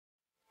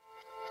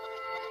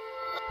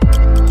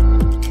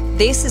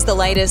This is the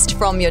latest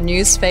from your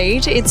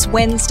newsfeed. It's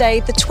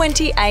Wednesday, the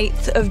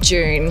 28th of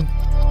June.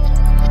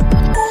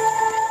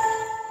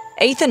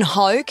 Ethan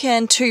Hoke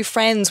and two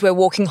friends were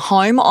walking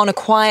home on a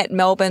quiet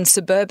Melbourne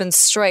suburban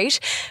street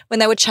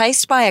when they were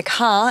chased by a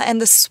car and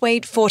the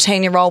sweet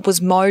 14-year-old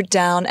was mowed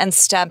down and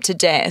stabbed to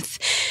death.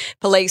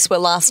 Police were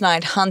last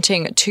night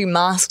hunting two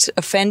masked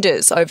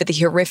offenders over the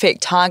horrific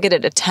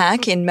targeted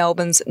attack in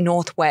Melbourne's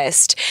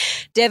northwest.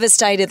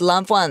 Devastated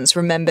loved ones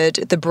remembered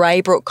the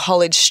Braybrook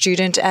College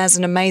student as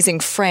an amazing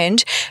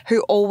friend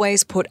who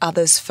always put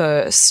others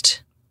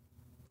first.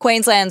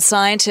 Queensland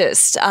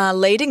scientists are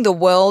leading the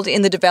world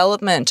in the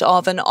development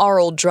of an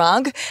oral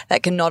drug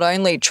that can not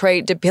only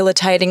treat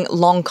debilitating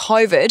long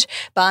COVID,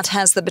 but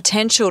has the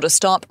potential to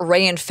stop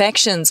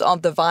reinfections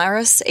of the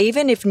virus,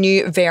 even if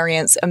new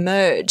variants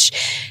emerge.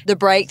 The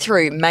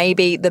breakthrough may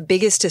be the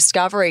biggest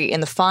discovery in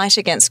the fight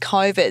against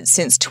COVID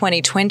since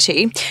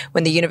 2020,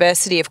 when the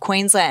University of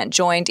Queensland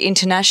joined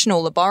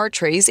international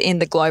laboratories in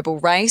the global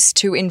race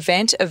to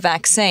invent a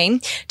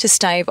vaccine to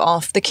stave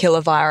off the killer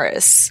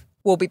virus.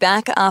 We'll be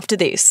back after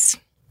this.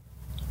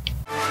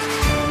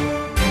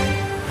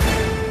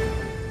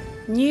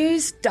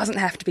 News doesn't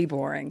have to be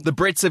boring. The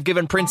Brits have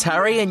given Prince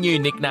Harry a new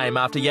nickname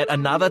after yet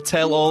another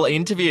tell-all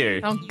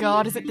interview. Oh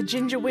God, is it the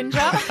Ginger Whinger?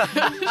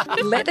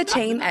 Let the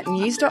team at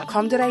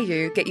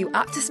news.com.au get you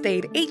up to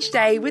speed each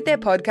day with their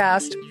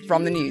podcast,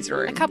 From the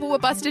Newsroom. A couple were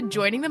busted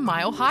joining the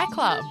Mile High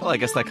Club. Well, I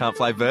guess they can't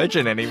fly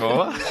Virgin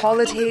anymore.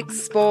 Politics,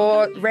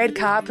 sport, red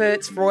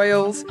carpets,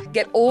 royals.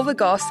 Get all the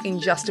goss in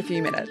just a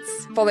few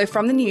minutes. Follow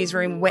From the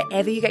Newsroom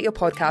wherever you get your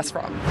podcast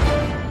from.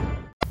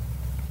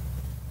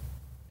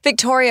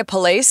 Victoria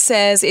Police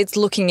says it's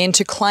looking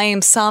into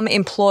claims some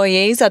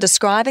employees are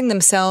describing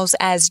themselves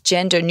as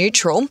gender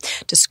neutral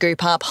to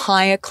scoop up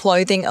higher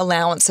clothing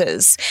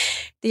allowances.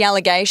 The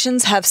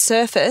allegations have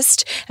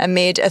surfaced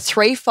amid a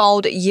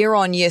threefold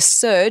year-on-year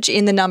surge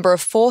in the number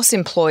of Force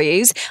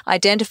employees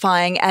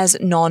identifying as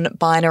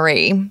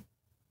non-binary.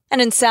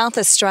 And in South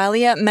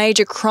Australia,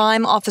 major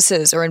crime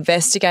officers are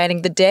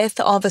investigating the death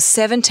of a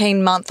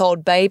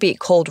 17-month-old baby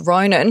called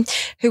Ronan,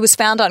 who was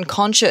found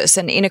unconscious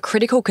and in a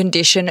critical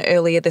condition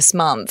earlier this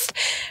month.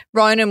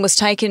 Ronan was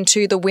taken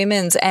to the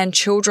Women's and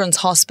Children's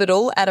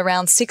Hospital at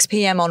around 6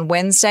 p.m. on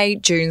Wednesday,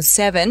 June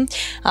 7,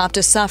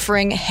 after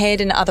suffering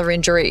head and other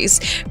injuries.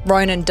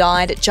 Ronan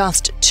died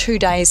just 2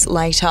 days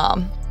later.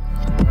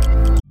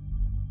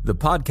 The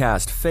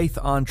podcast Faith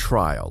on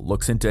Trial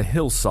looks into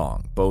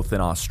Hillsong, both in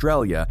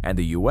Australia and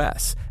the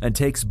US, and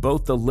takes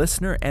both the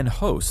listener and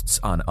hosts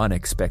on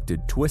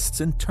unexpected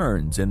twists and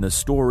turns in the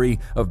story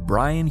of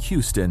Brian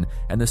Houston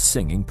and the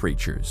Singing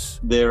Preachers.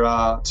 There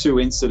are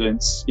two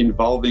incidents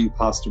involving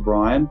Pastor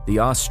Brian. The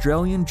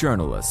Australian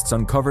journalists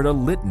uncovered a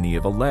litany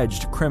of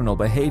alleged criminal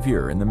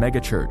behavior in the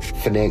megachurch.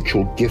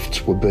 Financial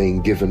gifts were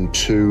being given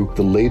to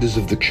the leaders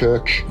of the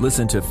church.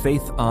 Listen to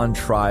Faith on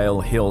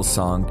Trial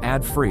Hillsong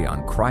ad-free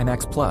on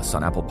Crimex Plus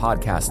on Apple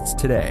Podcasts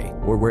today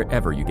or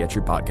wherever you get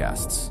your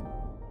podcasts.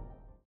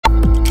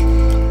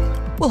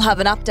 We'll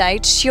have an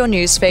update to your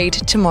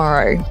newsfeed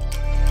tomorrow.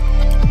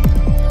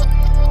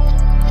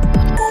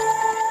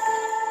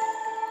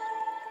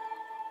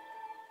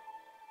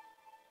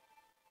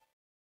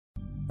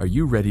 Are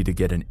you ready to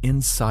get an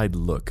inside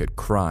look at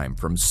crime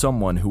from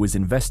someone who has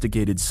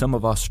investigated some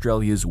of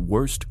Australia's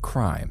worst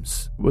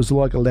crimes? It was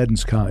like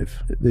Aladdin's Cave.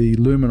 The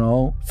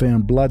luminol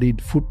found bloodied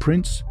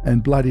footprints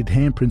and bloodied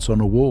handprints on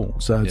a wall,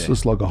 so it's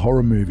just like a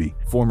horror movie.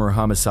 Former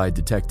homicide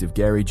detective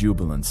Gary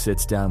Jubilant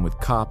sits down with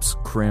cops,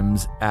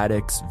 crims,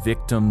 addicts,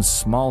 victims,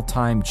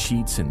 small-time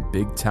cheats, and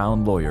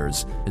big-town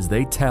lawyers as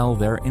they tell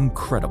their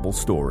incredible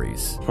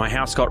stories. My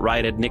house got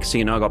raided. Next thing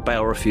you know, I got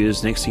bail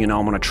refused. Next thing you know,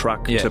 I'm on a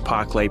truck to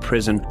Parklea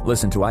Prison.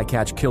 Listen to I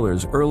Catch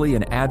Killers early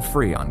and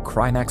ad-free on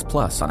Crimex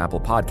Plus on Apple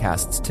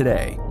Podcasts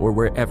today or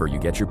wherever you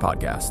get your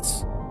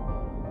podcasts.